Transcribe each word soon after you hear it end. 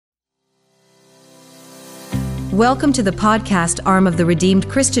Welcome to the podcast arm of the Redeemed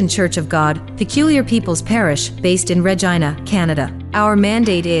Christian Church of God, Peculiar People's Parish, based in Regina, Canada. Our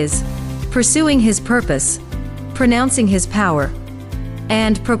mandate is pursuing His purpose, pronouncing His power,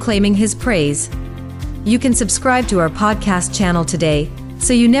 and proclaiming His praise. You can subscribe to our podcast channel today,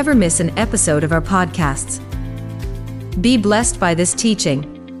 so you never miss an episode of our podcasts. Be blessed by this teaching.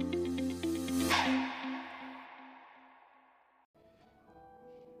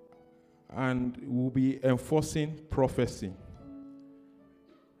 And we'll be enforcing prophecy.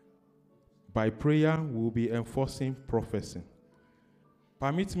 By prayer, we'll be enforcing prophecy.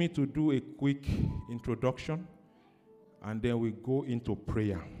 Permit me to do a quick introduction, and then we go into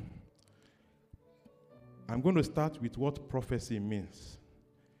prayer. I'm going to start with what prophecy means.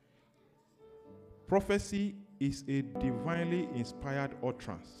 Prophecy is a divinely inspired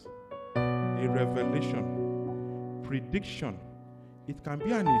utterance, a revelation, prediction. It can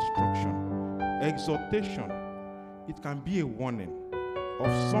be an instruction, exhortation. It can be a warning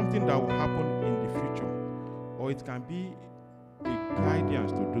of something that will happen in the future, or it can be a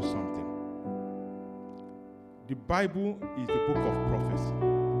guidance to do something. The Bible is the book of prophecy.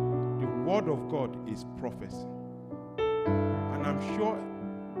 The Word of God is prophecy. And I'm sure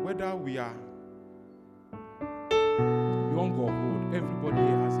whether we are young or old, everybody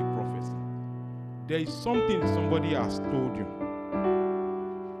here has a prophecy. There is something somebody has told you.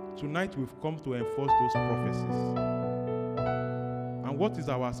 Tonight we've come to enforce those prophecies. And what is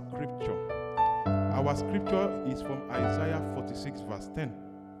our scripture? Our scripture is from Isaiah 46 verse 10.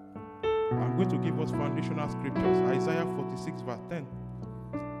 I'm going to give us foundational scriptures. Isaiah 46 verse 10.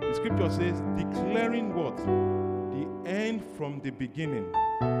 The scripture says, declaring what? The end from the beginning,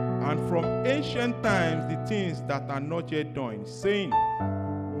 and from ancient times the things that are not yet done, saying,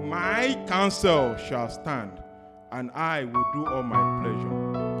 my counsel shall stand, and I will do all my pleasure.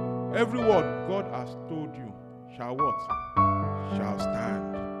 Every word God has told you shall what? Shall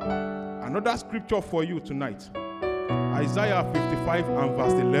stand. Another scripture for you tonight. Isaiah 55 and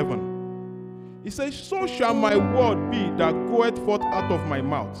verse 11. It says, so shall my word be that goeth forth out of my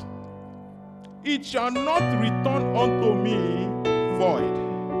mouth. It shall not return unto me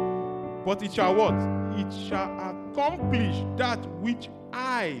void, but it shall what? It shall accomplish that which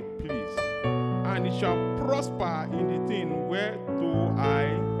I please, and it shall prosper in the thing whereto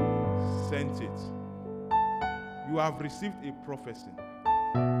I sent it. You have received a prophecy.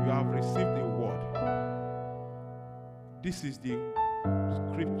 You have received a word. This is the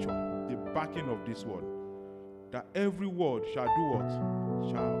scripture, the backing of this word. That every word shall do what?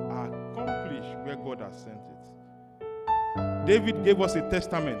 Shall accomplish where God has sent it. David gave us a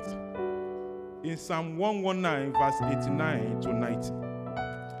testament in Psalm 119 verse 89 to 90.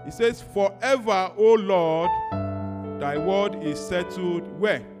 He says, forever, O Lord, thy word is settled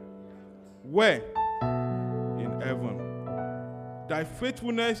where? Where? In heaven. Thy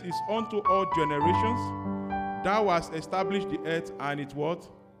faithfulness is unto all generations. Thou hast established the earth, and it what?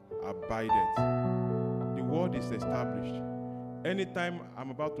 Abideth. The word is established. Anytime I'm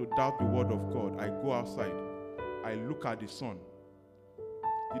about to doubt the word of God, I go outside. I look at the sun.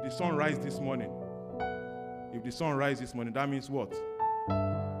 Did the sun rise this morning? If the sun rises this morning, that means what?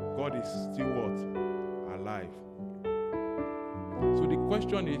 God is still what? Alive. So the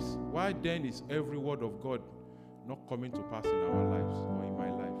question is, why then is every word of God not coming to pass in our lives or in my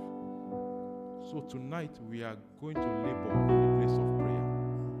life? So tonight we are going to labor in the place of prayer.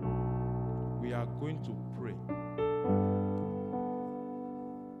 We are going to pray.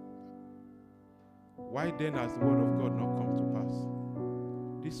 Why then has the word of God not come to pass?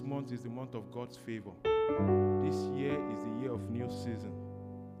 This month is the month of God's favor. This year is the year of new season.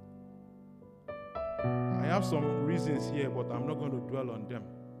 I have some reasons here, but I'm not going to dwell on them.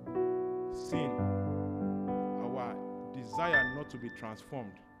 Sin, our desire not to be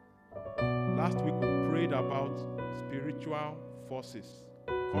transformed. Last week we prayed about spiritual forces,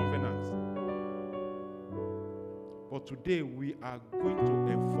 covenants. But today we are going to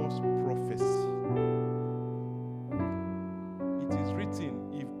enforce prophecy. It is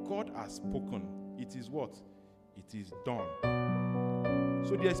written, if God has spoken, it is what? It is done.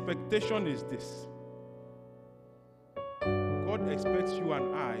 So the expectation is this. God expects you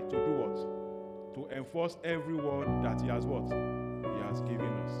and I to do what? To enforce every word that He has what? He has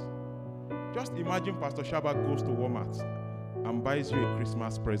given us. Just imagine Pastor Shaba goes to Walmart and buys you a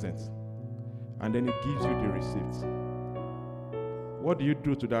Christmas present, and then he gives you the receipt. What do you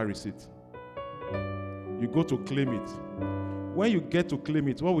do to that receipt? You go to claim it. When you get to claim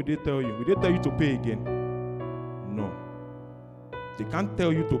it, what will they tell you? Will they tell you to pay again? No. They can't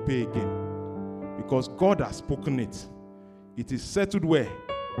tell you to pay again because God has spoken it. It is settled where?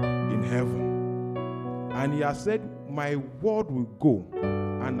 In heaven. And he has said, my word will go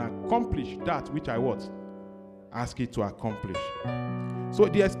and accomplish that which I what? Ask it to accomplish. So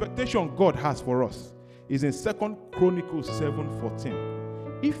the expectation God has for us is in 2 Chronicles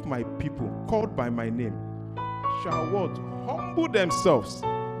 7:14. If my people called by my name shall what? Humble themselves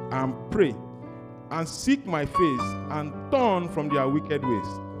and pray and seek my face and turn from their wicked ways,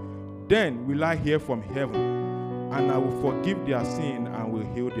 then will I hear from heaven and I will forgive their sin and will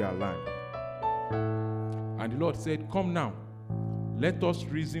heal their land. And the Lord said, come now, let us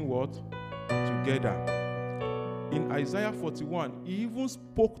reason what? Together. In Isaiah 41, he even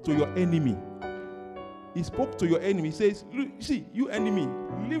spoke to your enemy. He spoke to your enemy. He says, look, see, you enemy,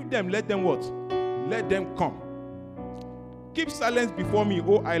 leave them, let them what? Let them come. Keep silence before me,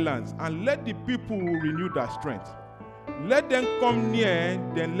 O islands, and let the people renew their strength. Let them come near,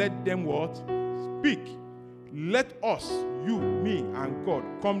 then let them what? Speak. Let us, you, me, and God,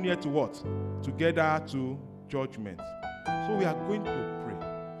 come near to what? Together to judgment. So we are going to pray.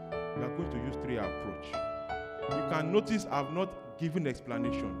 We are going to use 3 approach. You can notice I've not given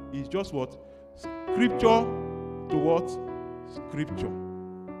explanation. It's just what? Scripture to what? Scripture.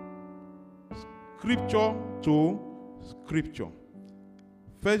 Scripture to Scripture.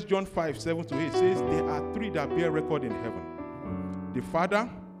 1 John 5:7-8 says, there are 3 that bear record in heaven: the Father,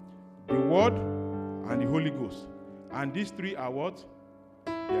 the Word, and the Holy Ghost. And these 3 are what?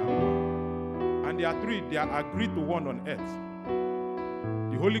 They are one. And there are 3, they are agreed to one on earth: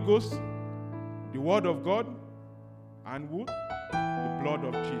 the Holy Ghost, the Word of God, and who? The blood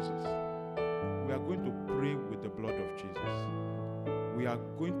of Jesus. We are going to pray with the blood of Jesus. We are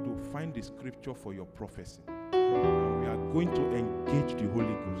going to find the scripture for your prophecy. And we are going to engage the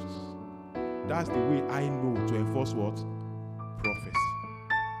Holy Ghost. That's the way I know to enforce what? Prophecy.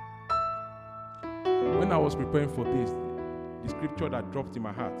 When I was preparing for this, the scripture that dropped in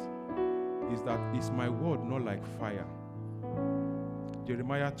my heart is that, is my word not like fire?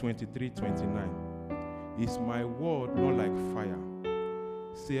 Jeremiah 23:29. Is my word not like fire,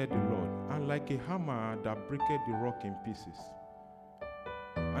 saith the Lord, and like a hammer that breaketh the rock in pieces?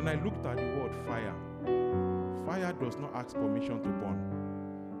 And I looked at the word fire. Fire does not ask permission to burn.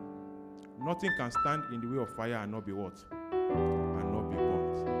 Nothing can stand in the way of fire and not be what? And not be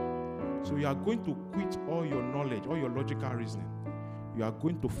burnt. So you are going to quit all your knowledge, all your logical reasoning. You are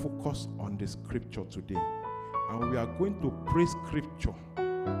going to focus on the scripture today. And we are going to pray scripture,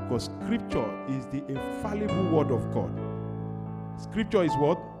 because scripture is the infallible word of God. Scripture is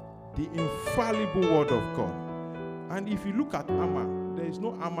what? The infallible word of God. And if you look at armor, there is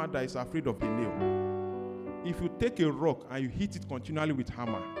no armor that is afraid of the nail. If you take a rock and you hit it continually with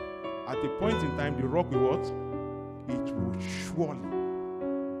hammer, at a point in time, the rock will what? It will surely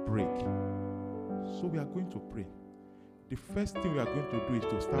break. So we are going to pray. The first thing we are going to do is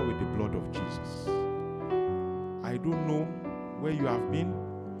to start with the blood of Jesus. I don't know where you have been.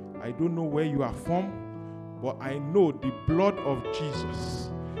 I don't know where you are from. But I know the blood of Jesus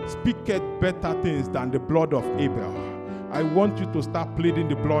speaketh better things than the blood of Abel. I want you to start pleading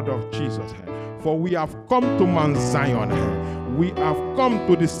the blood of Jesus. For we have come to Mount Zion. We have come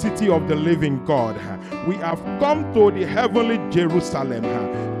to the city of the living God. We have come to the heavenly Jerusalem,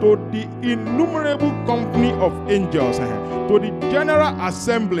 to the innumerable company of angels, to the general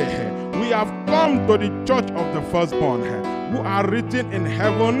assembly. We have come to the church of the firstborn, who are written in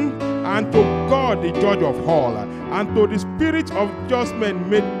heaven, and to God, the judge of all, and to the spirit of just men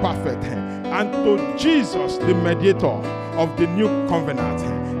made perfect, and to Jesus, the mediator of the new covenant,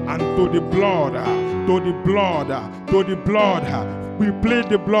 and to the blood, to the blood, to the blood. We plead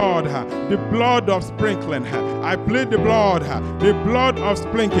the blood of sprinkling. I plead the blood of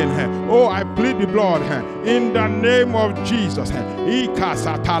sprinkling. Oh, I plead the blood in the name of Jesus. I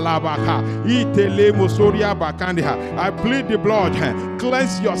plead the blood.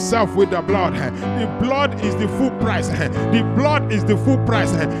 Cleanse yourself with the blood. The blood is the full price. The blood is the full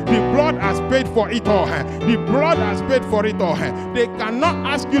price. The blood has paid for it all. The blood has paid for it all. They cannot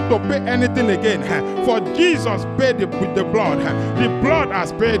ask you to pay anything again. For Jesus paid with the blood. The blood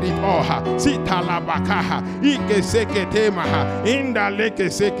has paid it all. I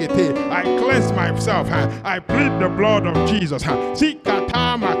cleanse myself. I plead the blood of Jesus. We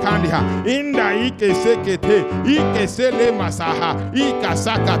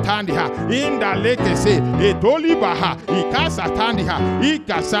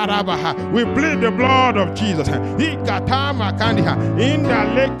plead the blood of Jesus.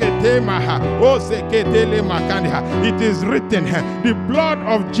 It is written, the blood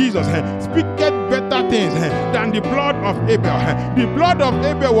of Jesus speaketh better things than than the blood of Abel. The blood of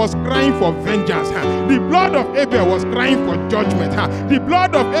Abel was crying for vengeance. The blood of Abel was crying for judgment. The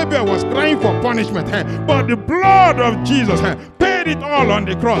blood of Abel was crying for punishment. But the blood of Jesus paid it all on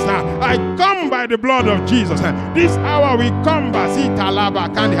the cross. I come by the blood of Jesus. This hour we come by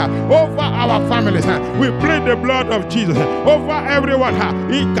over our families. We plead the blood of Jesus over everyone.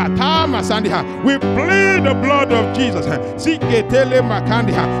 We plead the blood of Jesus. Siketele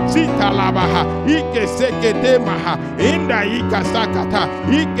makandiha, sitalabaha, ike sekete maha, inda ika sakata,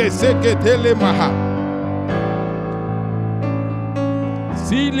 ike seketele maha.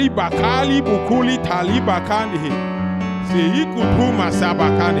 Sili bakali bukuli taliba kandihi, seikutuma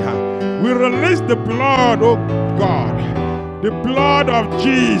sabakandiha. We release the blood, oh God, the blood of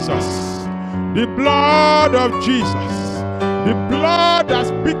Jesus, the blood of Jesus. The blood that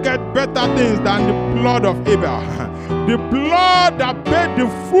speaketh better things than the blood of Abel. The blood that paid the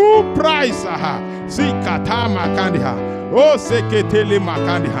full price. Sikata makandiha. Oh, seketele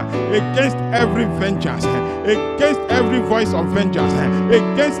makandiha. Against every vengeance. Against every voice of vengeance.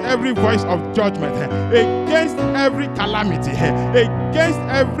 Against every voice of judgment. Against every calamity. Against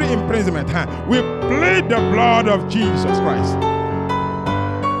every imprisonment. We plead the blood of Jesus Christ.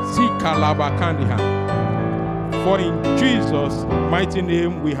 Sikalaba kandiha. For in Jesus' mighty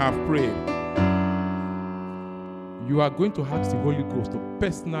name we have prayed. You are going to ask the Holy Ghost to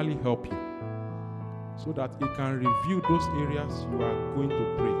personally help you so that He can reveal those areas you are going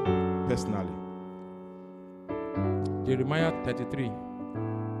to pray personally. Jeremiah 33.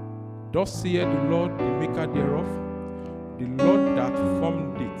 Thus saith the Lord, the maker thereof, the Lord that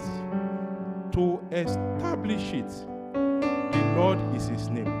formed it, to establish it. The Lord is His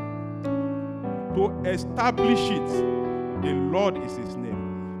name. To establish it, the Lord is His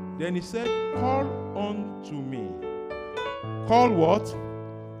name. Then He said, call unto me. Call what?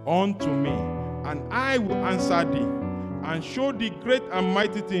 Unto me. And I will answer thee, and show thee great and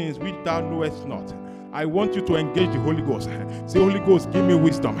mighty things which thou knowest not. I want you to engage the Holy Ghost. Say, Holy Ghost, give me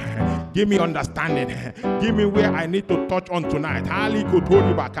wisdom. Give me understanding. Give me where I need to touch on tonight.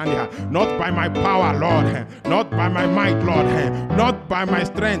 Not by my power, Lord. Not by my might, Lord. Not by my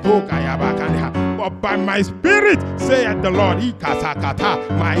strength, but by my spirit, saith the Lord.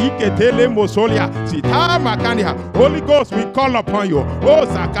 Holy Ghost, we call upon you.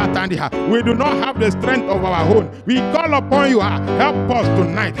 We do not have the strength of our own. We call upon you. Help us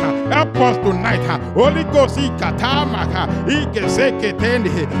tonight. Help us tonight. Holy Ghost, ikatamaka,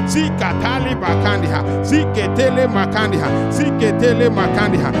 ikeseketendihe, sikatali bakandiha, siketele makandiha, siketele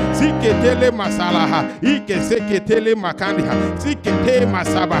makandiha, siketele masalaha, ikeseketele makandiha, sikete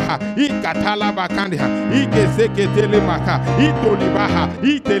masabaha, ikatala bakandiha, ikeseketele maka, itolibaha,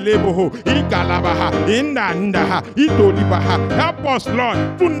 iteleboho, ikalabaha, indandaha, itolibaha. Help us,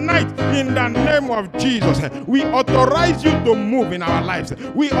 Lord, tonight in the name of Jesus. We authorize you to move in our lives.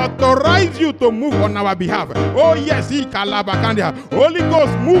 We authorize you to move on our behalf. Oh yes, Holy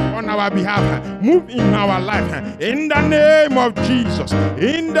Ghost, move on our behalf. Move in our life. In the name of Jesus.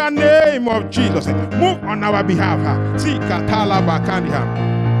 In the name of Jesus. Move on our behalf.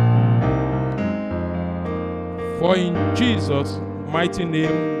 For in Jesus' mighty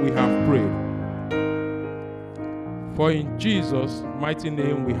name we have prayed. For in Jesus' mighty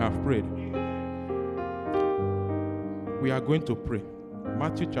name we have prayed. We are going to pray.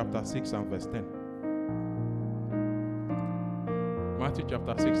 Matthew chapter 6 and verse 10. Matthew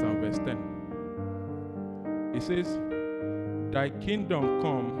chapter 6 and verse 10. It says, thy kingdom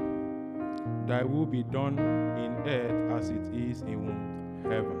come, thy will be done in earth as it is in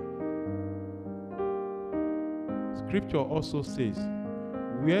heaven. Scripture also says,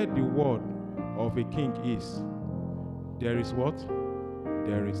 where the word of a king is, there is what?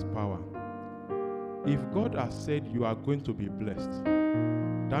 There is power. If God has said you are going to be blessed,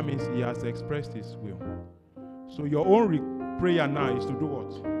 that means He has expressed His will. So your own prayer now is to do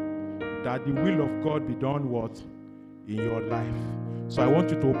what? That the will of God be done what? In your life. So I want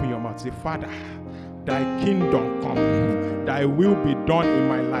you to open your mouth. Say, Father, thy kingdom come, thy will be done in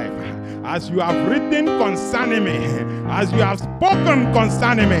my life. As you have written concerning me, as you have spoken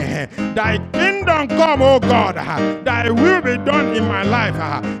concerning me, thy kingdom come, O God, thy will be done in my life.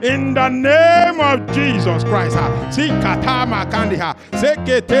 In the name of Jesus Christ.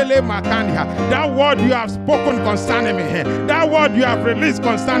 That word you have spoken concerning me, that word you have released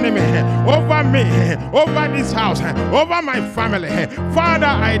concerning me, over this house, over my family. Father,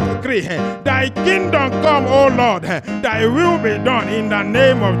 I decree, thy kingdom kingdom come, O Lord. Thy will be done in the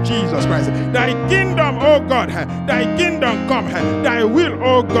name of Jesus Christ. Thy kingdom, O God. Thy kingdom come. Thy will,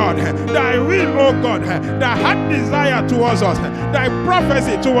 O God. Thy will, O God. Thy heart desire towards us. Thy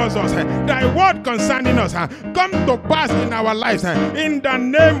prophecy towards us. Thy word concerning us. Come to pass in our lives. In the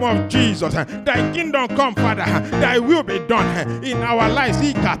name of Jesus. Thy kingdom come, Father. Thy will be done in our lives.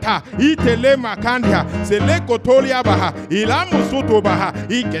 Ikata, itele makandia, selekotolia baha, ilamusuto baha,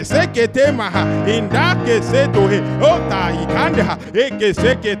 ikesekete maha, indake setohe, ota ikandia,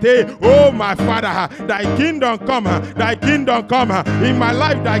 ekesekete. Oh my Father, thy kingdom come, thy kingdom come in my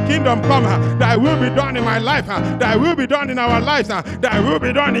life, thy kingdom come, thy will be done in my life, thy will be done in our lives, thy will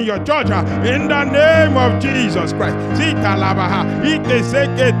be done in your church, in the name of Jesus Christ. Sitalabaha,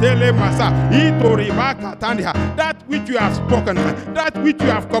 ikesekete masa, itoribaka tandia. That which you have spoken, that which you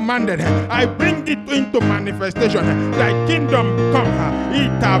have commanded, I bring it into manifestation. Thy kingdom come.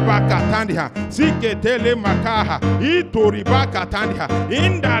 Itabaka tandia, siketele makaha, itoribaka tandia.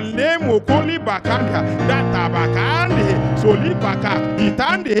 In the name of Koli bakandia, that tabakandi, solibaka,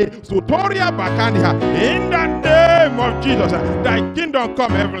 itandi, sotoria bakandia. In the name of Jesus, thy kingdom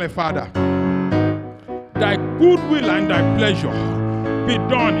come, Heavenly Father. Thy good will and thy pleasure be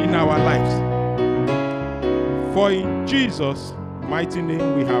done in our lives. For in Jesus' mighty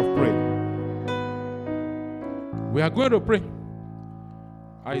name we have prayed. We are going to pray.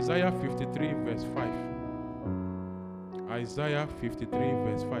 Isaiah 53 verse 5. Isaiah 53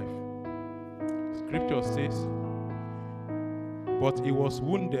 verse 5. Scripture says, but he was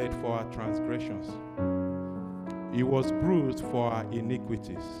wounded for our transgressions. He was bruised for our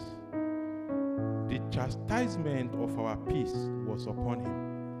iniquities. The chastisement of our peace was upon him.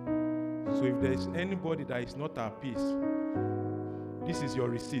 So if there is anybody that is not at peace, this is your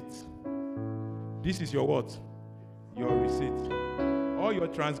receipt. This is your what? Your receipt. All your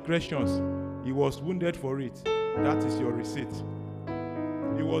transgressions, he was wounded for it. That is your receipt.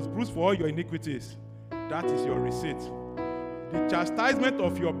 He was bruised for all your iniquities. That is your receipt. The chastisement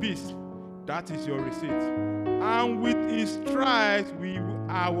of your peace, that is your receipt. And with his stripes, we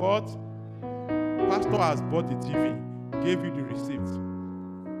are what? Pastor has bought the TV, gave you the receipt.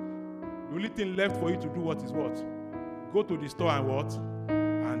 The only thing left for you to do what is what? Go to the store and what?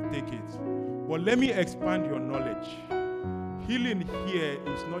 And take it. But let me expand your knowledge. Healing here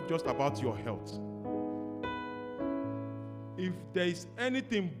is not just about your health. If there is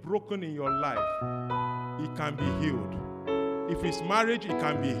anything broken in your life, it can be healed. If it's marriage, it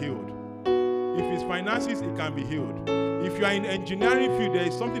can be healed. If it's finances, it can be healed. If you are in engineering field, there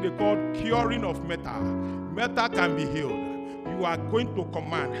is something they call curing of metal. Metal can be healed. You are going to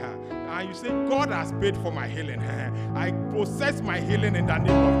command her. And you say, God has paid for my healing. I possess my healing in the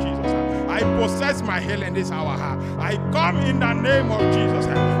name of Jesus. I possess my healing this hour. I come in the name of Jesus.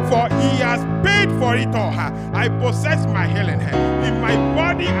 For he has paid for it all. I possess my healing. In my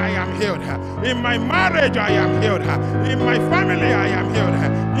body, I am healed. In my marriage, I am healed. In my family, I am healed.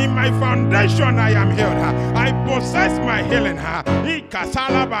 In my foundation, I am healed. I possess my healing.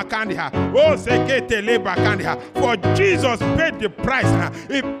 For Jesus paid the price.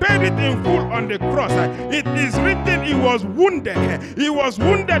 He paid it in full on the cross. It is written he was wounded. He was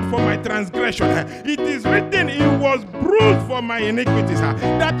wounded for my transgression. It is written he was bruised for my iniquities.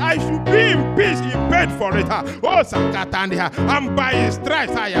 That I should be in peace, he paid for it. Oh, Sakatandia. And by his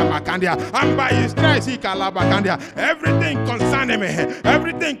stripes I am Akandia. And by his stripes he Kalabakandia. Everything concerning me,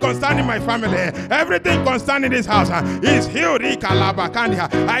 everything concerning my family, everything concerning this house is healed. Kalabakandia.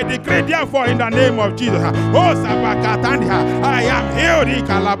 I decree therefore in the name of Jesus. Oh, Sabakatandia. I am healed.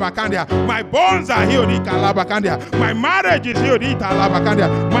 Kalabakandia. My bones are healed. Kalabakandia. My marriage is healed. Kalabakandia.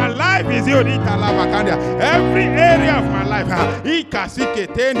 My life is healed. Kalabakandia. Every area of my life.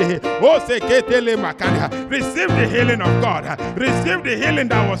 Receive the healing of God. Receive the healing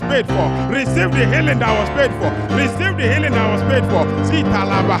that was paid for. Receive the healing that was paid for. Receive the healing that was paid for.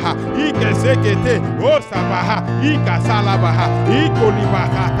 Sitalabaha. Ikesekete. Osabaha. Ikasalabaha.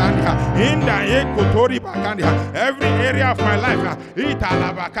 Ikolibakatandia. Inda ekotori bakandia. Every area of my life.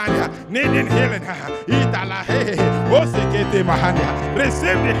 Italabakandia. Needing healing. Italahe. Osekete mahandia.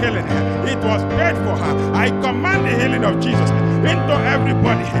 Receive the healing. It was paid for her. I command the healing of Jesus into every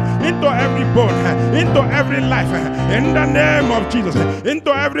body, into every bone, into every life, in the name of Jesus,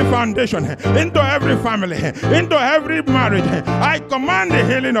 into every foundation, into every family, into every marriage. I command the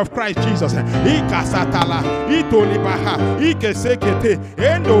healing of Christ Jesus. Ikasatala, itolibaha, ikesekete,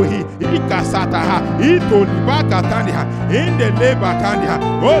 endohi, ikasataha, itolibakatandia, indelebakandia,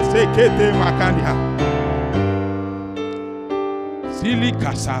 osekete makandia,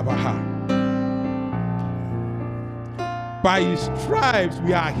 silikasabaha. By his stripes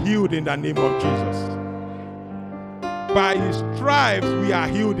we are healed in the name of Jesus. By his stripes we are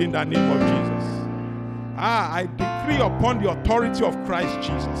healed in the name of Jesus. I decree upon the authority of Christ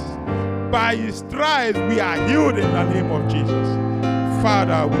Jesus. By his stripes we are healed in the name of Jesus.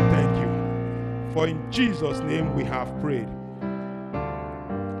 Father, we thank you. For in Jesus' name we have prayed.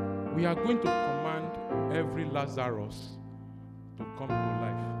 We are going to command every Lazarus to come to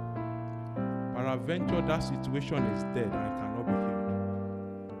life. Peradventure, that situation is dead and cannot be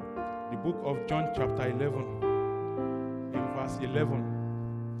healed. The book of John chapter 11, in verse 11.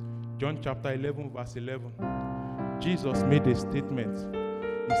 John chapter 11, verse 11. Jesus made a statement.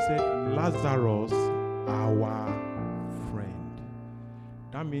 He said, Lazarus, our friend.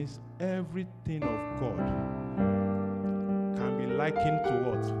 That means everything of God can be likened to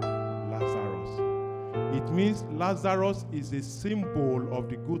what? Lazarus. It means Lazarus is a symbol of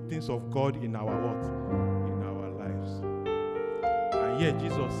the good things of God in our what? In our lives. And yet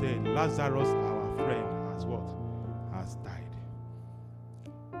Jesus said, Lazarus, our friend, has what? Has died.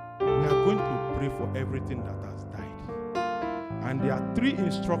 We are going to pray for everything that has died. And there are 3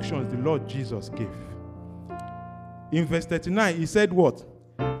 instructions the Lord Jesus gave. In verse 39, he said what?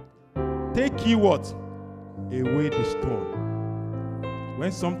 Take ye what? Away the stone.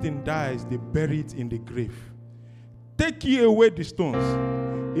 When something dies, they bury it in the grave. Take ye away the stones.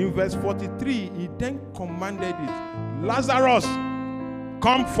 In verse 43, he then commanded it, Lazarus,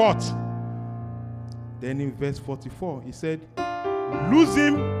 come forth. Then in verse 44, he said, loose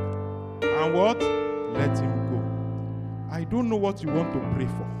him and what? Let him go. I don't know what you want to pray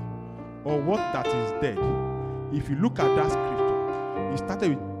for or what that is dead. If you look at that scripture, it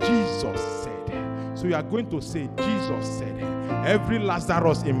started with Jesus said. So you are going to say, Jesus said, every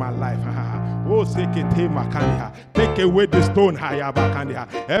Lazarus in my life, oh, take away the stone,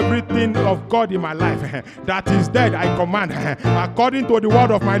 everything of God in my life that is dead, I command, according to the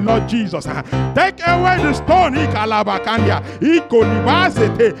word of my Lord Jesus, take away the stone,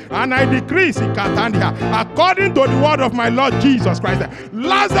 and I decrease, according to the word of my Lord Jesus Christ.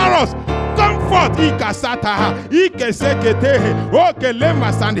 Lazarus, come forth, in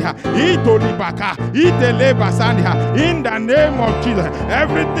the name of Jesus.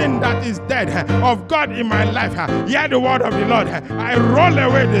 Everything that is dead of God in my life, hear the word of the Lord. I roll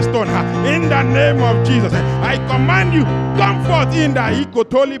away the stone in the name of Jesus. I command you, come forth in the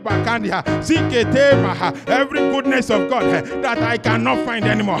Ikotoli Bakandia. Every goodness of God that I cannot find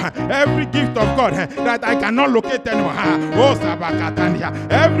anymore, every gift of God that I cannot locate anymore, oh Sabakatandia,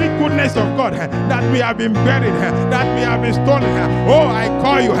 every goodness of God that we have been buried, that we have been stolen, oh I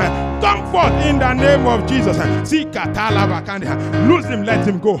call you, come forth in the name of Jesus. Lose him, let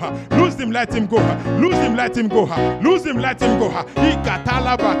him go. Lose him, let him go. Lose him, let him go. Lose him, let him go.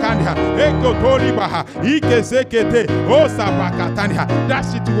 That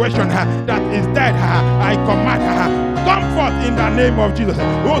situation that is dead, I command her, come forth in the name of Jesus.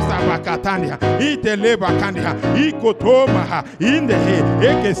 In the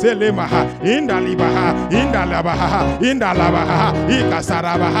in the libaha, in the labaha, in the labaha,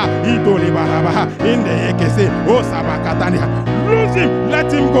 ikasarabaha, idolibarabaha, in the ekese, o sabakatania. Lose him,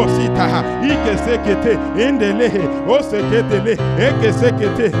 let him go. Sitaha, ikesekete, in the lehe, o seketele,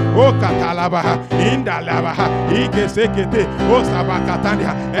 ekesekete, o katalabaha, in the labaha, ikesekete, o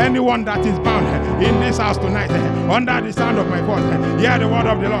sabakatania. Anyone that is bound in this house tonight, under the sound of my voice, hear the word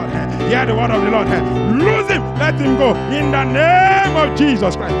of the Lord. Hear the word of the Lord. Lose him, let him go. In the name of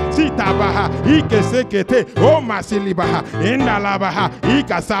Jesus Christ. Sitabaha, ikesekete, o masilibaha, in the labaha,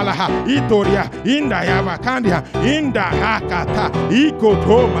 ikasalaha, itoria, in the yabakandia, in the hakata,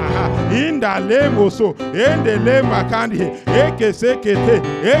 ikotomaha, in the lemoso, in the lemakandi, ekesekete,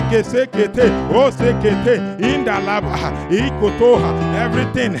 o sekete, in the labaha, ikotoha,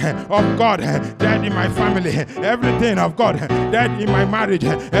 everything of God dead in my family, everything of God dead in my marriage,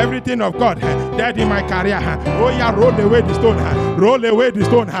 everything of God dead in my career. Oh yeah, roll away the stone, roll away the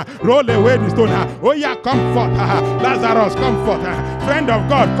stone, roll away the stone. Oh yeah, come forth, Lazarus, come forth, friend of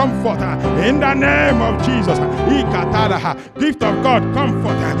God, come forth, in the name of Jesus. Gift of God, come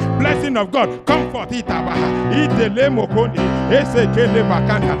forth, blessing of God, come forth. In the name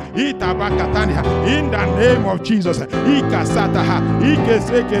of Jesus.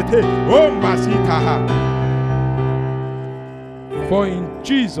 For in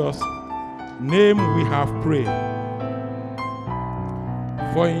Jesus' name we have prayed.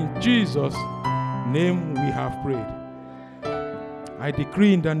 For in Jesus' name we have prayed. I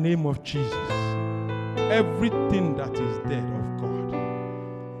decree in the name of Jesus, everything that is dead of God,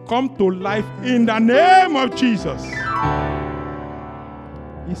 come to life in the name of Jesus.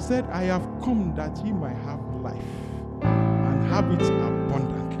 He said, I have come that ye might have life have it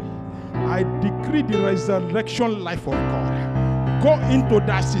abundantly. I decree the resurrection life of God. Go into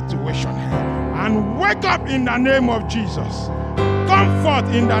that situation and wake up in the name of Jesus. Comfort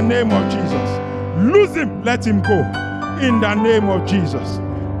in the name of Jesus. Lose him, let him go in the name of Jesus.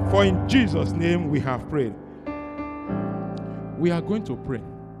 For in Jesus' name we have prayed. We are going to pray.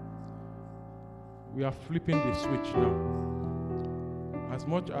 We are flipping the switch now. As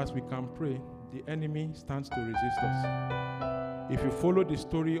much as we can pray, the enemy stands to resist us. If you follow the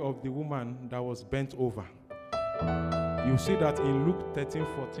story of the woman that was bent over, you see that in Luke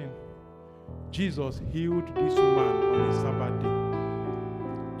 13:14, Jesus healed this woman on a Sabbath day.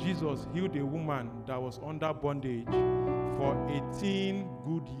 Jesus healed a woman that was under bondage for 18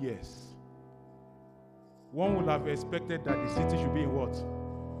 good years. One would have expected that the city should be in what?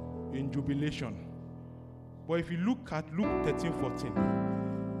 In jubilation. But if you look at Luke 13:14,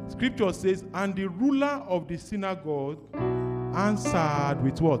 Scripture says, and the ruler of the synagogue answered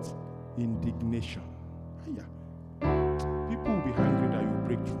with what? Indignation. People will be hungry that you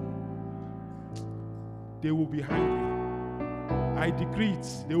break through. They will be hungry. I decree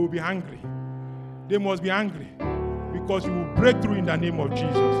it. They will be hungry. They must be angry because you will break through in the name of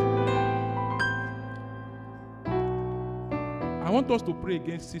Jesus. I want us to pray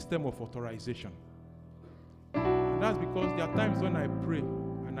against system of authorization. And that's because there are times when I pray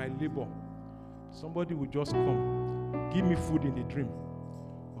and I labor, somebody will just come, give me food in the dream.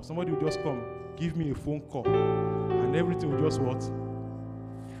 Or somebody will just come, give me a phone call, and everything will just what?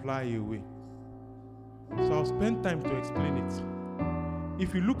 Fly away. So I'll spend time to explain it.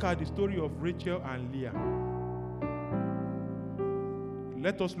 If you look at the story of Rachel and Leah,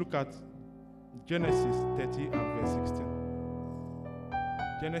 let us look at Genesis 30 and verse 16.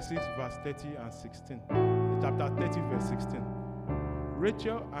 Genesis verse 30 and 16. Chapter 30 verse 16.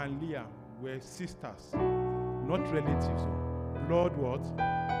 Rachel and Leah were sisters, not relatives. Blood what?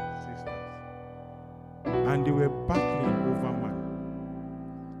 Sisters. And they were battling over man.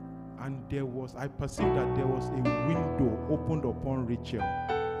 And I perceived that there was a window opened upon Rachel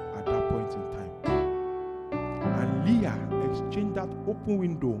at that point in time. And Leah exchanged that open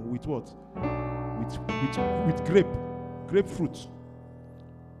window with what? With grapefruit.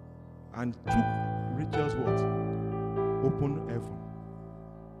 And took Rachel's what? Open heaven.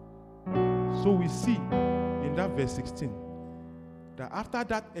 So we see in that verse 16 that after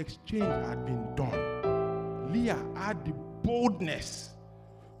that exchange had been done, Leah had the boldness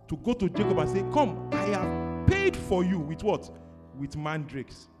to go to Jacob and say, come, I have paid for you with what? With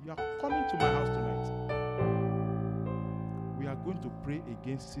mandrakes. You are coming to my house tonight. We are going to pray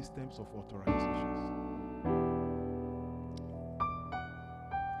against systems of authorizations.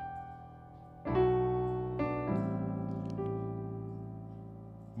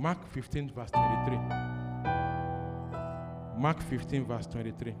 Mark 15 verse 23. Mark 15 verse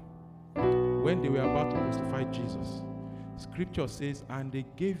 23. When they were about to crucify Jesus, Scripture says, and they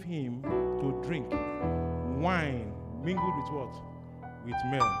gave him to drink wine mingled with what? With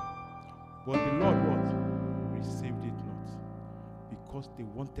myrrh. But the Lord what? Received it not. Because they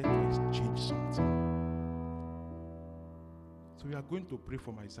wanted to exchange something. So we are going to pray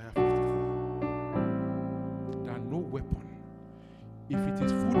from Isaiah 54. That no weapon. If it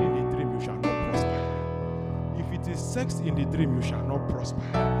is food in the dream, you shall not prosper. If it is sex in the dream, you shall not prosper.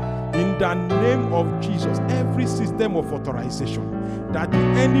 In the name of Jesus, every system of authorization that the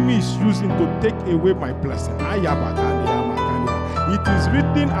enemy is using to take away my blessing, it is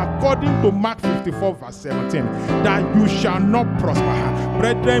written according to Mark 54 verse 17 that you shall not prosper.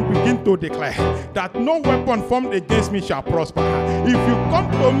 Brethren, begin to declare that no weapon formed against me shall prosper. If you come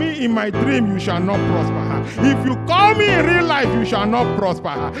to me in my dream, you shall not prosper. If you call me in real life, you shall not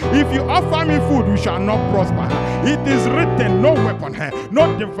prosper. If you offer me food, you shall not prosper. It is written, no weapon,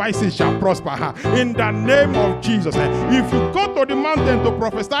 no devices shall prosper. In the name of Jesus. If you go to the mountain to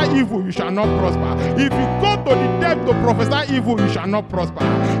prophesy evil, you shall not prosper. If you go to the depth to prophesy evil, you shall not prosper.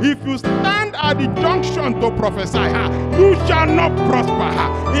 If you stand at the junction to prophesy, you shall not prosper.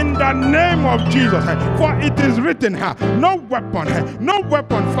 In the name of Jesus. For it is written, no weapon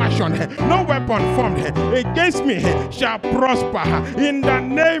fashioned, no weapon formed against me shall prosper. In the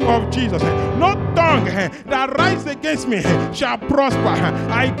name of Jesus. No tongue that rises against me shall prosper.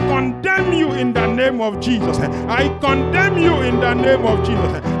 I condemn you in the name of Jesus. I condemn you in the name of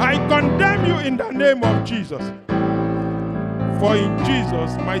Jesus. I condemn you in the name of Jesus. For in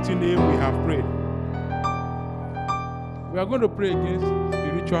Jesus' mighty name we have prayed. We are going to pray against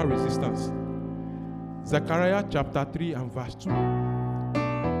spiritual resistance. Zechariah chapter 3 and verse 2.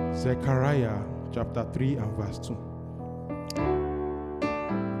 Zechariah chapter 3 and verse 2.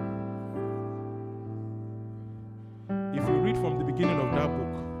 If you read from the beginning of that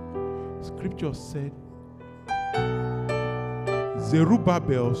book, scripture said,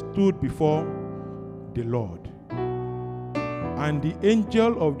 Zerubbabel stood before the Lord, and the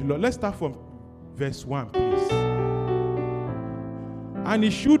angel of the Lord. Let's start from verse 1, please. And he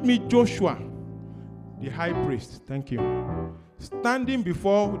showed me Joshua, the high priest, thank you, standing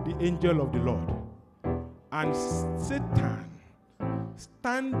before the angel of the Lord, and Satan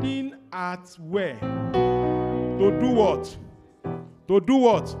standing at where? To do what? To do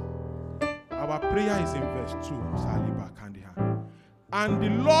what? Our prayer is in verse 2. And the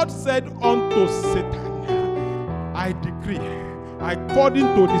Lord said unto Satan, I decree, according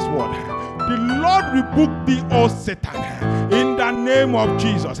to this word, the Lord rebuke thee, O Satan, in the name of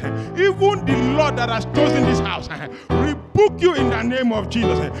Jesus. Even the Lord that has chosen this house, rebuke you in the name of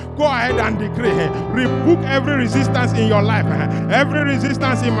Jesus. Go ahead and decree, rebuke every resistance in your life, every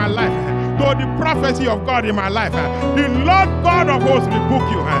resistance in my life, to the prophecy of God in my life. The Lord God of hosts rebuke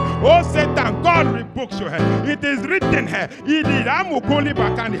you. Oh Satan, God rebukes you. It is written, the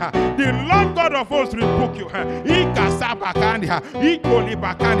Lord God of hosts rebuke you.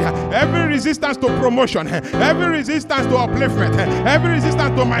 Every resistance to promotion, every resistance to upliftment, every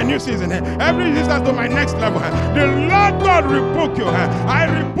resistance to my new season, every resistance to my next level, the Lord God rebuke you. I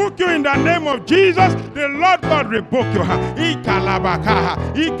rebuke you in the name of Jesus. The Lord God rebuke you.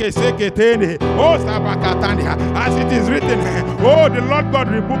 As it is written, oh, the Lord God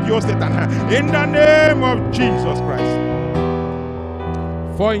rebuke you, Satan, in the name of Jesus Christ.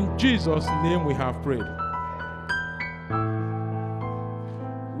 For in Jesus' name we have prayed.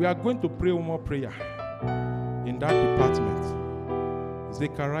 We are going to pray one more prayer in that department.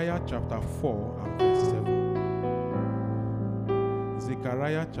 Zechariah chapter 4 and verse 7.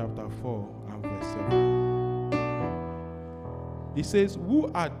 Zechariah chapter 4 and verse 7. It says,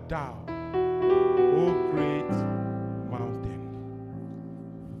 who art thou, O great mountain?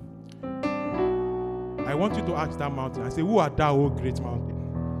 I want you to ask that mountain. I say, who art thou, O great mountain?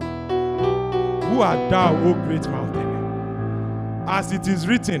 Who art thou, O great mountain? As it is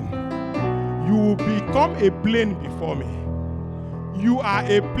written, you will become a plain before me. You are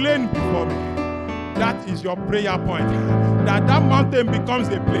a plain before me. That is your prayer point. That mountain becomes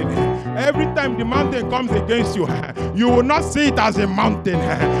a plain. Every time the mountain comes against you, you will not see it as a mountain.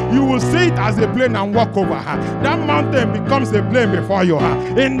 You will see it as a plain and walk over. That mountain becomes a plain before you.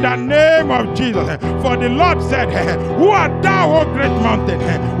 In the name of Jesus. For the Lord said, who art thou, O great mountain?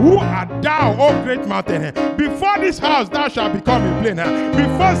 Who art thou, O great mountain? Before this house, thou shalt become a plain.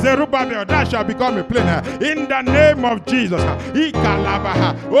 Before Zerubbabel, thou shalt become a plain. In the name of Jesus.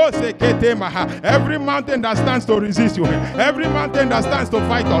 Every mountain that stands to resist you, every mountain that stands to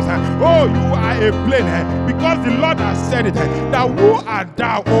fight us, oh, you are a plain, because the Lord has said it, that who art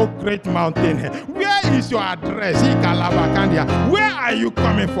thou, O great mountain? Where is your address? Where are you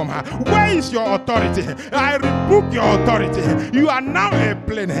coming from? Where is your authority? I rebuke your authority. You are now a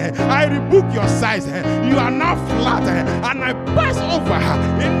plain. I rebuke your size. You are now flat, and I pass over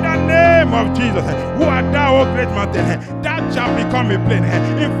in the name of Jesus. Who art thou, O great mountain? That shall become a plain.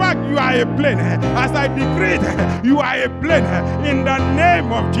 In fact, you are a plain. As I decreed, you are a plain in the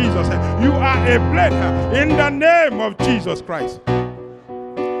name of Jesus. You are a plain in the name of Jesus Christ.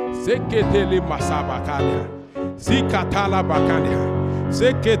 Seketele masabakalia. Zikatala bakalia.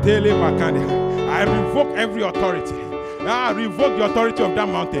 Seketele makalia. I revoke every authority. I revoke the authority of that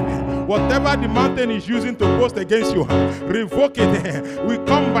mountain. Whatever the mountain is using to boast against you, revoke it. We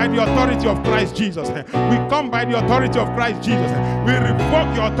come by the authority of Christ Jesus. We come by the authority of Christ Jesus. We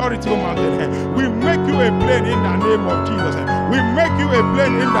revoke your authority, O mountain. We make you a plain in the name of Jesus. We make you a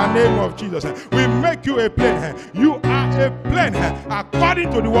plain in the name of Jesus. We make you a plain. You are a plain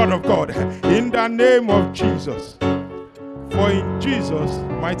according to the word of God in the name of Jesus. For in Jesus'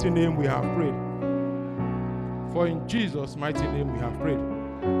 mighty name we have prayed. For in Jesus' mighty name we have prayed.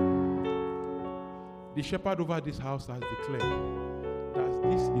 The shepherd over this house has declared that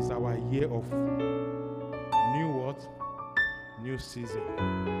this is our year of new what? New season.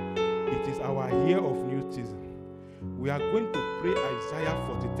 It is our year of new season. We are going to pray Isaiah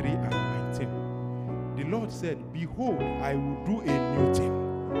 43 and 19. The Lord said, behold, I will do a new thing.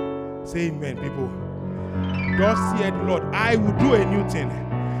 Say amen, people. Thus said the Lord, I will do a new thing.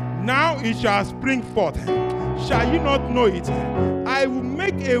 Now it shall spring forth. Shall you not know it? I will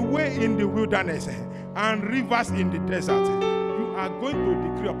make a way in the wilderness and rivers in the desert. You are going to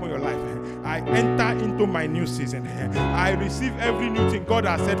decree upon your life. I enter into my new season. I receive every new thing God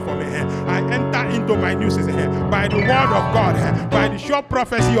has said for me. I enter into my new season by the word of God, by the sure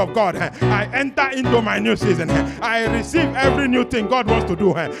prophecy of God. I enter into my new season. I receive every new thing God wants to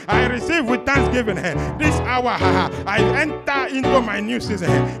do. I receive with thanksgiving. This hour, I enter into my new season.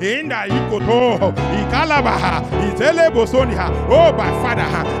 In the Ikoto, Ikalabaha, Itelebosonia. Oh, my Father,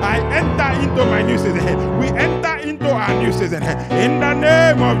 I enter into my new season. We enter into our new season. In the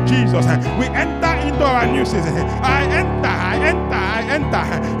name of Jesus, we enter into our new season. I enter.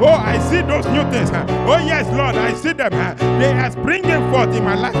 Oh, I see those new things. Oh, yes, Lord, I see them. They are springing forth in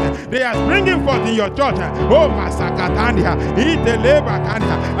my life. They are springing forth in your church. Oh, Masakatania,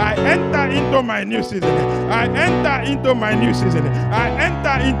 Itelebakania. I enter into my new season. I enter into my new season. I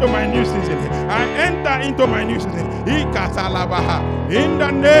enter into my new season. I enter into my new season. Ikasalabaha. In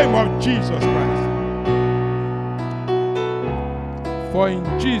the name of Jesus Christ. For in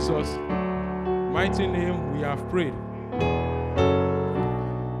Jesus' mighty name we have prayed.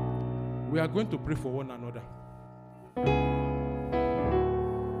 We are going to pray for one another.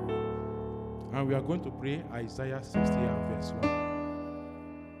 And we are going to pray Isaiah 60 and verse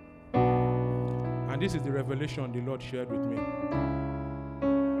 1. And this is the revelation the Lord shared with me.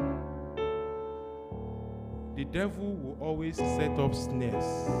 The devil will always set up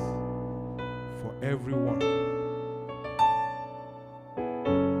snares for everyone.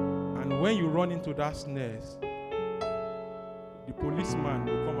 And when you run into that snares, the policeman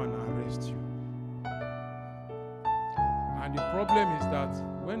will come and arrest you. And the problem is that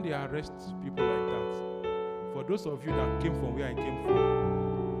when they arrest people like that, for those of you that came from where I came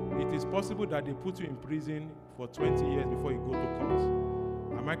from, it is possible that they put you in prison for 20 years before you go to court.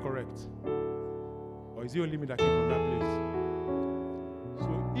 Am I correct? Or is it only me that came from that place?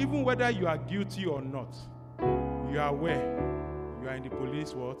 So even whether you are guilty or not, you are aware you are in the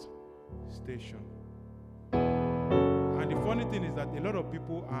police what? Station. And the funny thing is that a lot of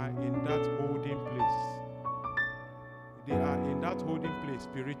people are in that holding place. They are in that holding place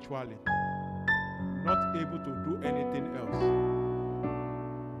spiritually, not able to do anything else.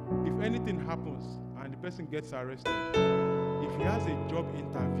 If anything happens and the person gets arrested, if he has a job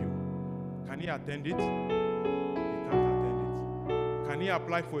interview, can he attend it? He can't attend it. Can he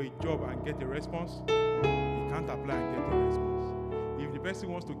apply for a job and get a response? He can't apply and get a response. If the person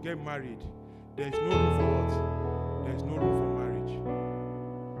wants to get married, there is no room for what? There is no room for marriage.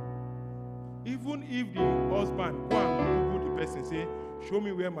 Even if the husband go and Google the person, say, show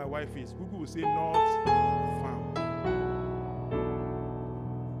me where my wife is, Google will say, not found.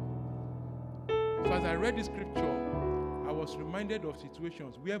 So as I read the scripture, I was reminded of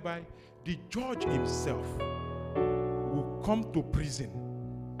situations whereby the judge himself will come to prison.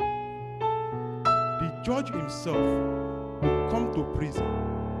 The judge himself will come to prison,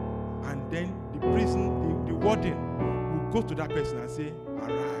 and then the warden will go to that person and say,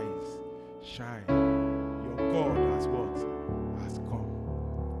 arise, shine, your God has what? Has come.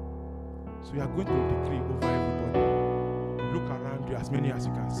 So you are going to decree over everybody. Look around you, as many as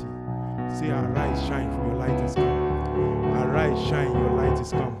you can see. Say, arise, shine, for your light is come. Arise, shine, your light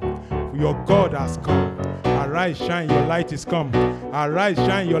is come. For your God has come. Arise, shine, your light is come. Arise,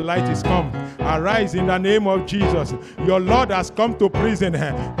 shine, your light is come. Arise in the name of Jesus. Your Lord has come to prison.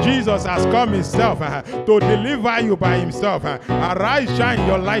 Jesus has come himself to deliver you by himself. Arise, shine,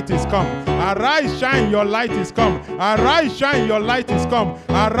 your light is come. Arise, shine, your light is come. Arise, shine, your light is come.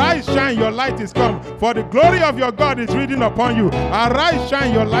 Arise, shine, your light is come. For the glory of your God is risen upon you. Arise,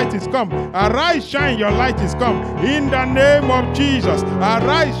 shine, your light is come. Arise, shine, your light is come. In the name of Jesus.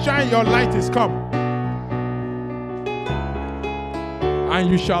 Arise, shine, your light is come. And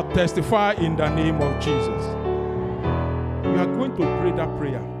you shall testify in the name of Jesus. You are going to pray that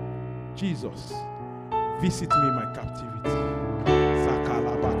prayer. Jesus, visit me in my captivity.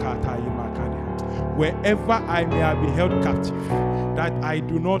 Wherever I may have been held captive, that I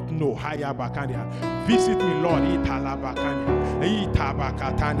do not know, visit me, Lord.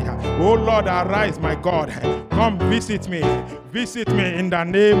 Oh Lord, arise, my God. Come visit me. Visit me in the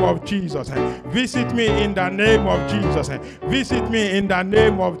name of Jesus. Visit me in the name of Jesus. Visit me in the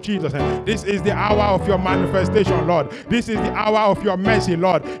name of Jesus. This is the hour of your manifestation, Lord. This is the hour of your mercy,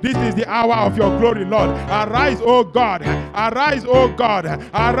 Lord. This is the hour of your glory, Lord. Arise, O God. Arise, O God.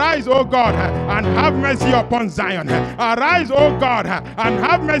 Arise, O God, and have mercy upon Zion. Arise, O God, and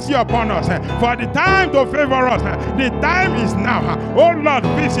have mercy upon us. For the time to favor us, the time is now. Oh Lord,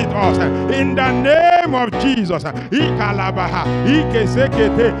 visit us in the name of Jesus. In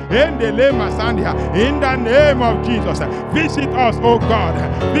the name of Jesus, visit us, O God.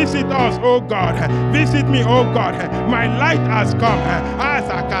 Visit us, O God. Visit me, O God. My light has come.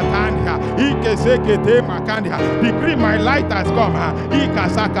 Decree my light has come.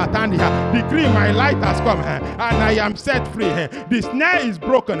 Decree my light has come. And I am set free. The snare is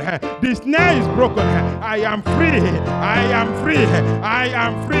broken. The snare is broken. I am free. I am free. I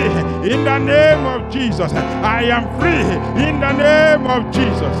am free. In the name of Jesus. I am free. In the name of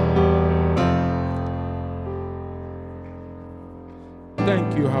Jesus.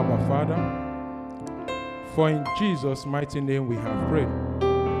 Thank you, Abba Father. For in Jesus' mighty name we have prayed.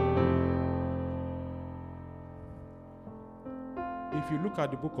 If you look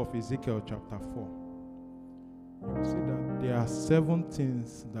at the book of Ezekiel chapter 4, you will see that there are 7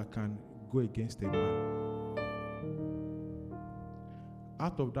 things that can go against a man.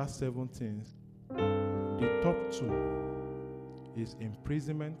 Out of that 7 things, the top 2 is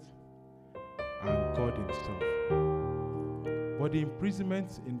imprisonment and God himself. But the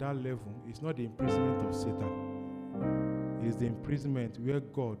imprisonment in that level is not the imprisonment of Satan. It's the imprisonment where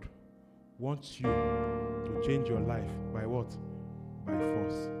God wants you to change your life by what? By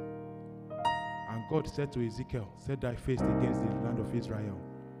force. And God said to Ezekiel, set thy face against the land of Israel.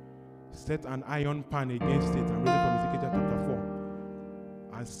 Set an iron pan against it. I'm reading from Ezekiel chapter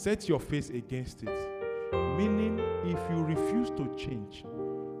 4. And set your face against it. Meaning, if you refuse to change,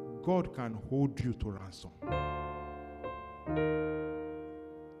 God can hold you to ransom.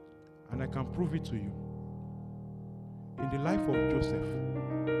 And I can prove it to you. In the life of Joseph,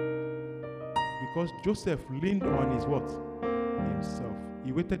 because Joseph leaned on his what? Himself.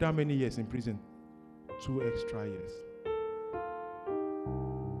 He waited how many years in prison? 2 extra years.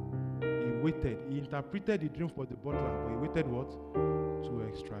 He waited. He interpreted the dream for the butler, but he waited what? 2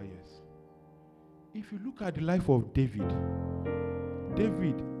 extra years. If you look at the life of David,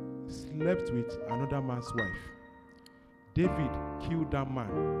 David slept with another man's wife. David killed that man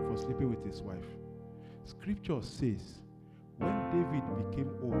for sleeping with his wife. Scripture says, when David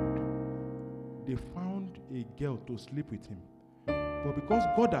became old, they found a girl to sleep with him. But because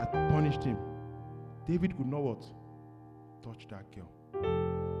God had punished him, David could not what? Touch that girl.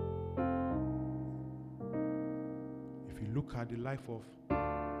 If you look at the life of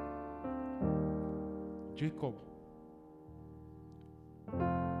Jacob,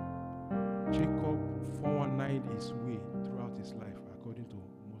 Jacob 419 his way throughout his life, according to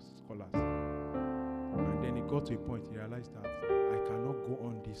most scholars. And then he got to a point, he realized that I cannot go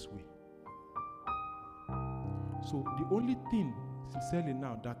on this way. So the only thing, sincerely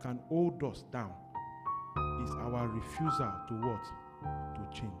now, that can hold us down is our refusal to what? To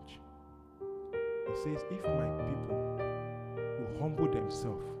change. He says, if my people will humble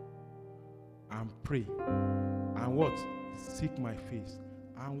themselves and pray and what? Seek my face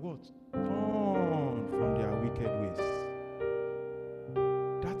and what? Turn from their wicked ways.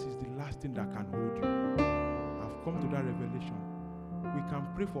 That is the last thing that can hold you. I've come to that revelation. We can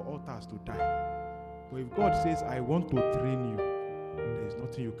pray for altars to die. But if God says, I want to train you, there is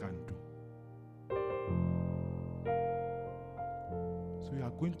nothing you can do. So you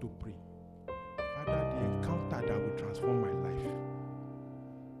are going to pray. Father, the encounter that will transform my life.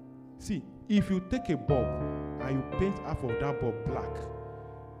 See, if you take a bulb and you paint half of that bulb black,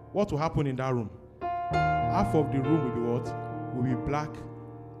 what will happen in that room? Half of the room will be what? Will be black.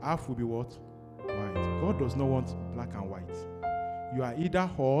 Half will be what? White. God does not want black and white. You are either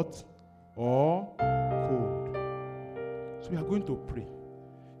hot or cold. So we are going to pray.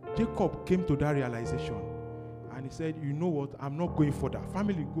 Jacob came to that realization and he said, you know what? I'm not going further.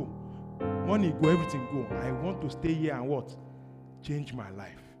 Family, go. Money, go. Everything, go. I want to stay here and what? Change my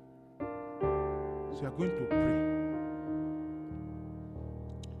life. So we are going to pray.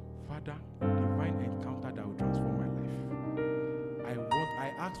 Father, divine encounter that will transform my life. I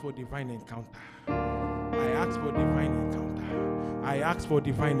ask for divine encounter. I ask for divine encounter. I ask for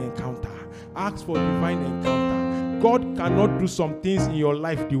divine encounter. Ask for divine encounter. God cannot do some things in your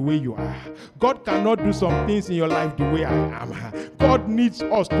life the way you are. God cannot do some things in your life the way I am. God needs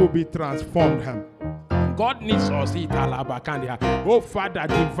us to be transformed. God needs us. Oh Father,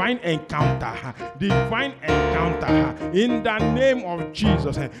 divine encounter in the name of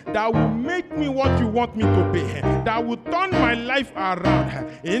Jesus that will make me what you want me to be, that will turn my life around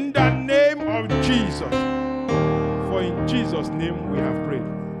in the name of Jesus. For in Jesus' name we have prayed.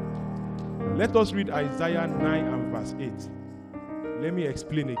 Let us read Isaiah 9 and verse 8. Let me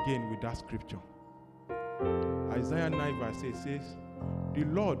explain again with that scripture. Isaiah 9 verse 8 says, the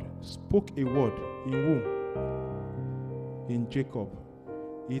Lord spoke a word in womb, in Jacob.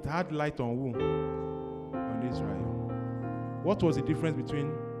 It had light on womb, on Israel. What was the difference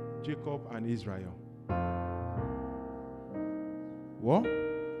between Jacob and Israel? What?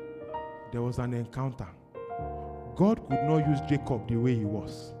 There was an encounter. God could not use Jacob the way he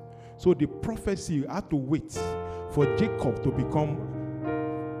was. So the prophecy had to wait for Jacob to become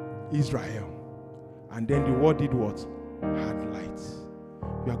Israel. And then the word did what? Had light.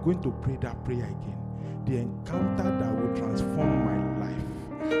 We are going to pray that prayer again. The encounter that will transform my life.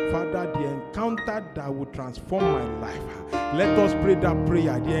 Father, the encounter that will transform my life. Let us pray that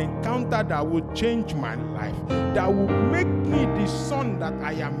prayer. The encounter that will change my life. That will make me the son that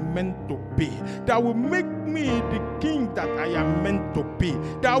I am meant to be. That will make me the king that I am meant to be.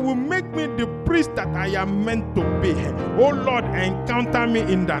 That will make me the priest that I am meant to be. Oh Lord, encounter me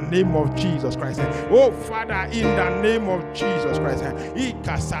in the name of Jesus Christ. Oh Father, in the name of Jesus Christ. In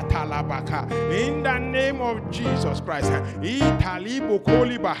the name of Jesus Christ.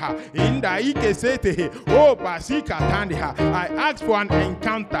 I ask for an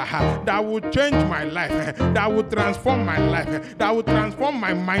encounter that will change my life, that will transform my life, that will transform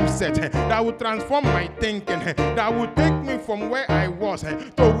my mindset, that will transform my thinking, that will take me from where I was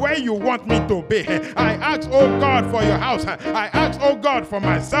to where you want me to be. I ask, oh God, for your house. I ask, oh God, for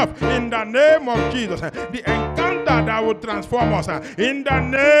myself in the name of Jesus. The encounter that will transform us in the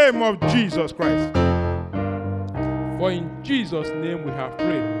name of Jesus Christ. For in Jesus' name we have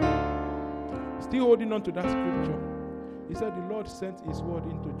prayed. Still holding on to that scripture. He said the Lord sent his word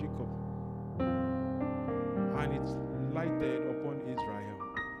into Jacob and it lighted upon Israel.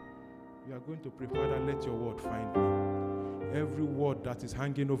 We are going to pray, Father, let your word find me. Every word that is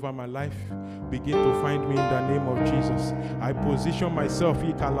hanging over my life, begin to find me in the name of Jesus. I position myself. I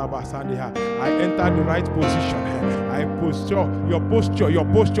enter the right position. I posture, your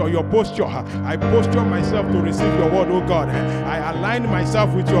posture. I posture myself to receive your word, oh God. I align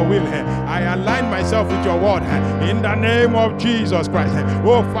myself with your will. I align myself with your word in the name of Jesus Christ.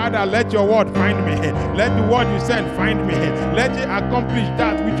 Oh Father, let your word find me. Let the word you send find me. Let it accomplish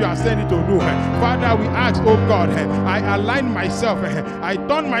that which you are sending to do. Father, we ask, oh God, I align myself. I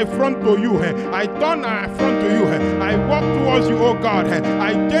turn my front to you. I turn my front to you. I walk towards you, oh God.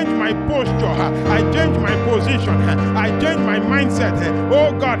 I change my posture. I change my position. I change my mindset.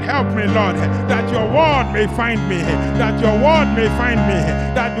 Oh God, help me, Lord, that your word may find me. That your word may find me.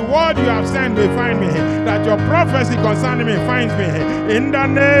 That the word you have sent may find me. That your prophecy concerning me finds me. In the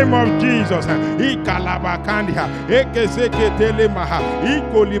name of Jesus.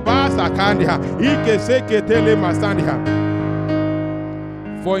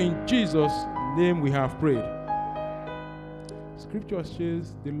 For in Jesus' name we have prayed. Scripture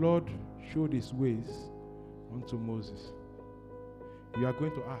says the Lord showed his ways unto Moses. You are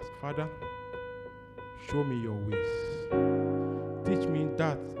going to ask, Father, show me your ways. Teach me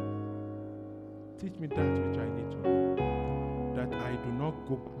that which I need to know. That I do not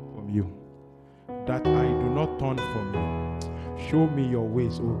go from you. That I do not turn from you. Show me your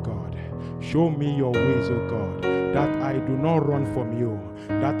ways, O God. Show me your ways, O God. That I do not run from you.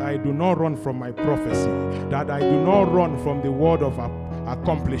 That I do not run from my prophecy. That I do not run from the word of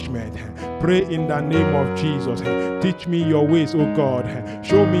accomplishment. Pray in the name of Jesus. Teach me your ways, O God.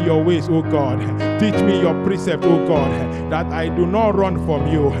 Show me your ways, O God. Teach me your precept, O God. That I do not run from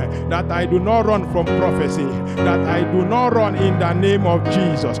you. That I do not run from prophecy. That I do not run in the name of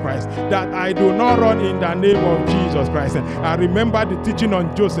Jesus Christ. That I do not run in the name of Jesus Christ. I remember the teaching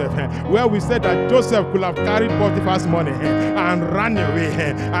on Joseph, where we said that Joseph could have carried Potiphar's money and ran away.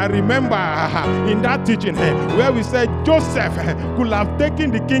 I remember in that teaching where we said Joseph could have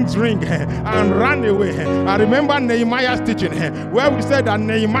taken the king's ring and ran away. I remember Nehemiah's teaching where we said that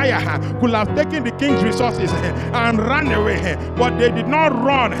Nehemiah could have taken the king's resources and ran away, but they did not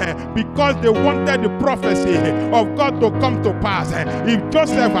run because they wanted the prophecy of God to come to pass. If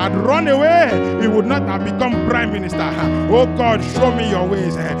Joseph had run away, he would not have become prime minister. Oh God, show me your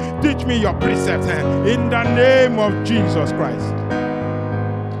ways. Teach me your precepts in the name of Jesus Christ.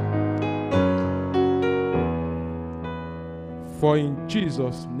 For in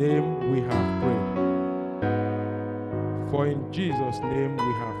Jesus' name we have prayed. For in Jesus' name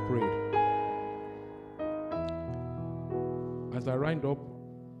we have prayed. As I wind up,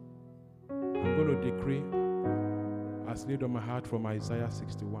 I'm going to decree as laid on my heart from Isaiah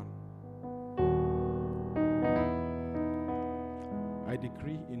 61. I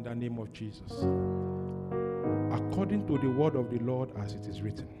decree in the name of Jesus, according to the word of the Lord as it is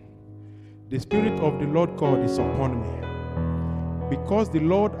written, the Spirit of the Lord God is upon me, because the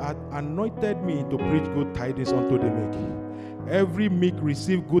Lord hath anointed me to preach good tidings unto the meek. Every meek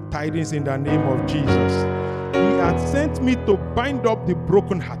receive good tidings in the name of Jesus. He hath sent me to bind up the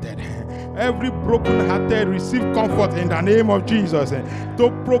brokenhearted. Every brokenhearted receive comfort in the name of Jesus.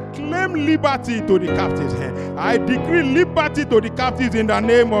 To proclaim liberty to the captives. I decree liberty to the captives in the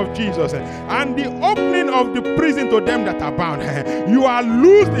name of Jesus. And the opening of the prison to them that are bound. You are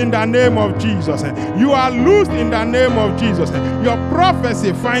loosed in the name of Jesus. You are loosed in the name of Jesus. Your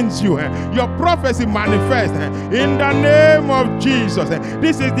prophecy finds you. Your prophecy manifests in the name of Jesus.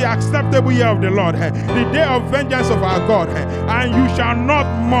 This is the acceptable year of the Lord, the day of vengeance of our God, and you shall not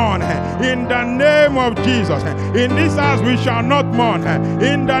mourn in the name of Jesus. In this house we shall not mourn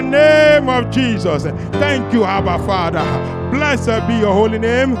in the name of Jesus. Thank you, Abba Father. Blessed be your holy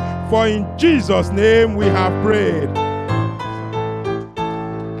name, for in Jesus' name we have prayed.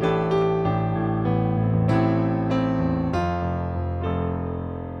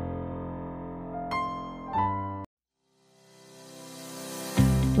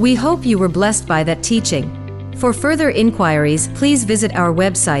 We hope you were blessed by that teaching. For further inquiries, please visit our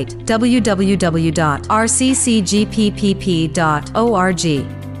website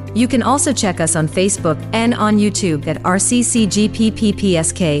www.rccgppp.org. You can also check us on Facebook and on YouTube at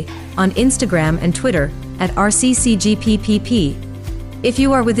RCCGPPPSK, on Instagram and Twitter at RCCGPPP. If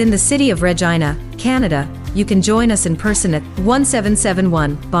you are within the city of Regina, Canada, you can join us in person at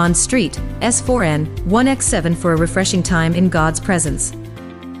 1771 Bond Street, S4N, 1X7 for a refreshing time in God's presence.